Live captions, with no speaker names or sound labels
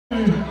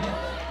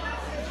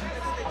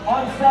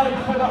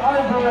stage for the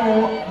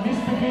overall Miss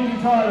Bikini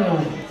title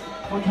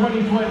for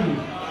 2020.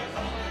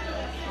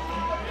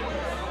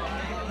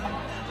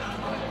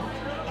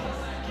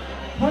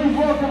 Please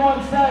welcome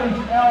on stage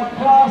our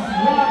Class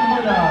 1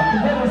 winner,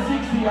 competitor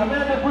 60,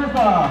 Amanda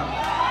Bripper.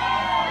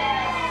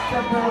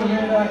 Step forward,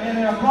 Amanda, and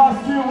our Class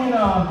 2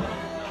 winner,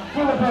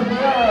 Philippa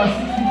Pereira,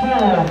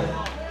 64.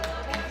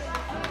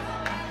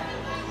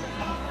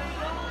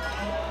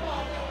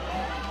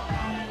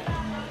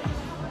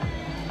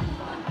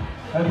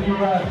 Over to you,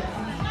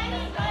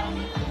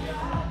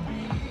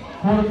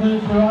 quarter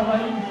turns to the right,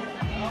 ladies.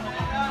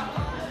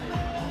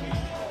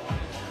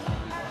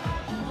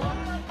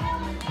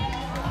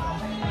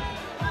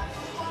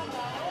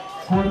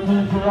 Quarter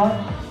turns to the right.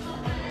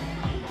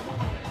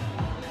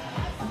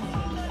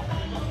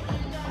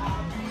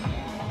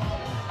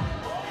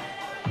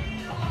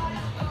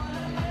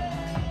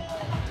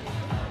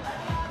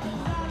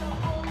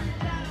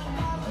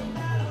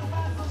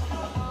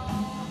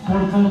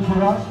 Quarter turns to the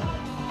right.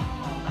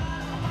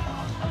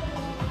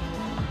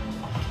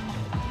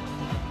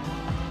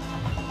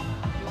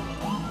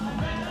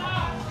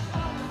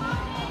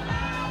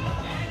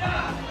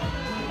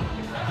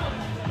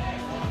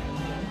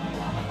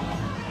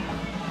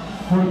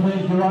 Quarter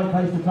turns to the right,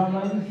 face the front,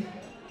 ladies.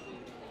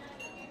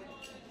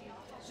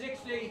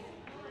 60.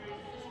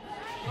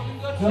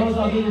 Girls,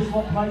 I'll need to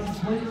swap places,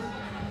 please.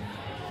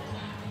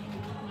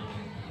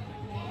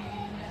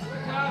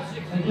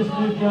 And just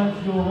move down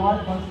to your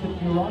right, one step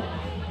to your right.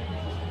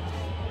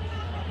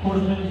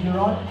 Quarter turn to your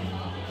right.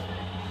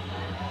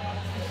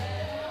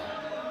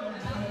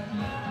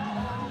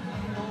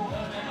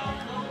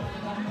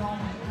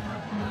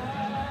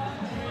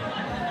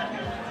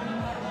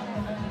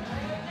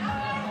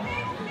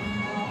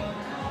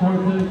 Quarter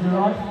turn to your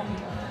right.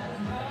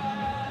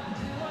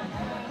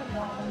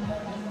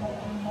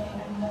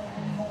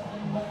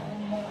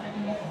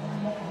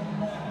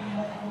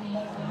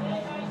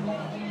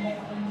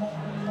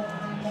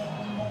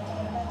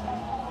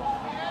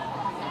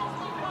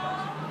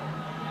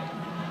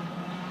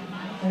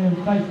 And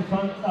face the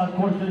front,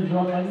 quarter turn to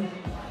your right, ladies.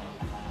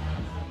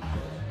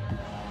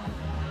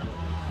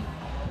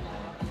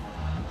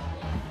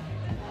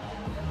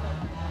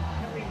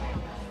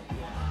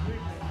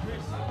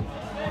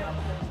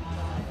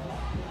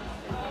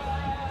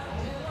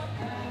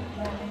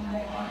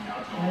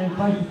 And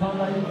face the front,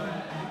 ladies.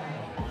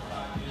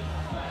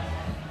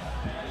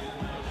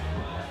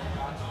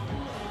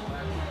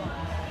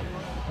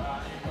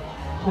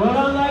 Well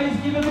done, ladies.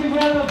 Give a big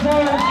round of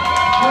applause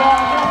for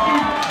our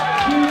massive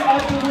two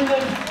open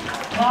winners,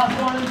 Class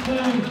 1 and 2,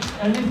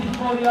 and this is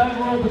for the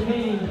overall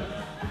bikini.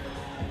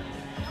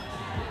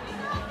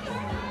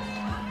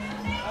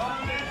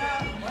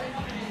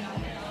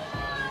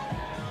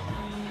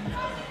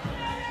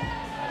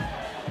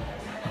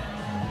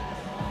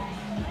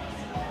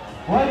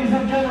 Ladies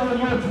and gentlemen,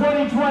 your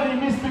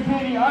 2020 Miss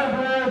Bikini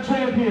overall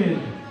champion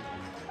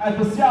at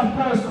the South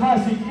Coast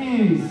Classic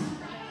is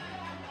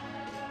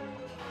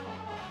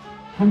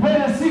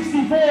competitor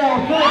 64,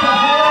 Philippa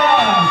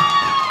Pereira.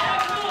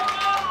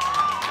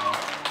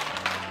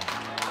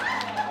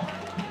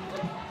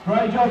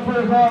 Great job,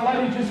 Philippa.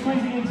 Ladies, just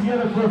squeezing in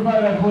together for a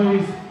photo,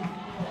 please.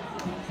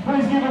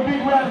 Please give a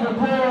big round of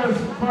applause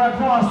for our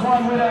Class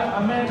 1 winner,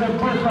 Amanda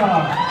Bripper.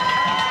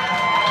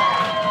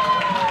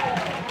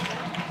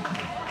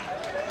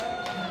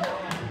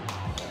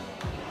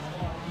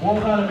 Well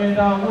done,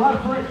 Amanda. We'll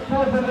have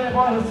Philippa there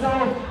by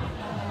herself.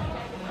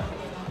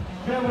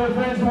 Get with her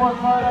friends who want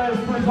photos,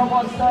 please hop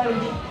on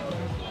stage.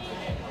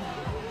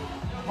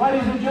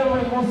 Ladies and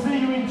gentlemen, we'll see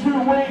you in 2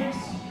 weeks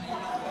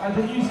at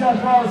the New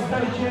South Wales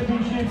State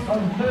Championships on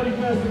the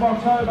 31st of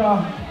October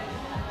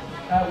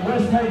at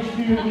West HQ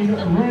in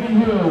Rooney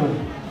Hill.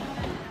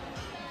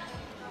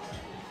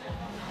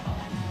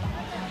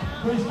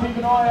 Please keep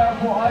an eye out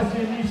for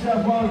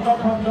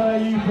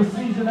ICNNSW.com.au for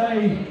Season A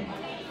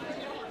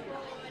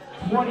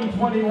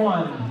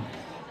 2021.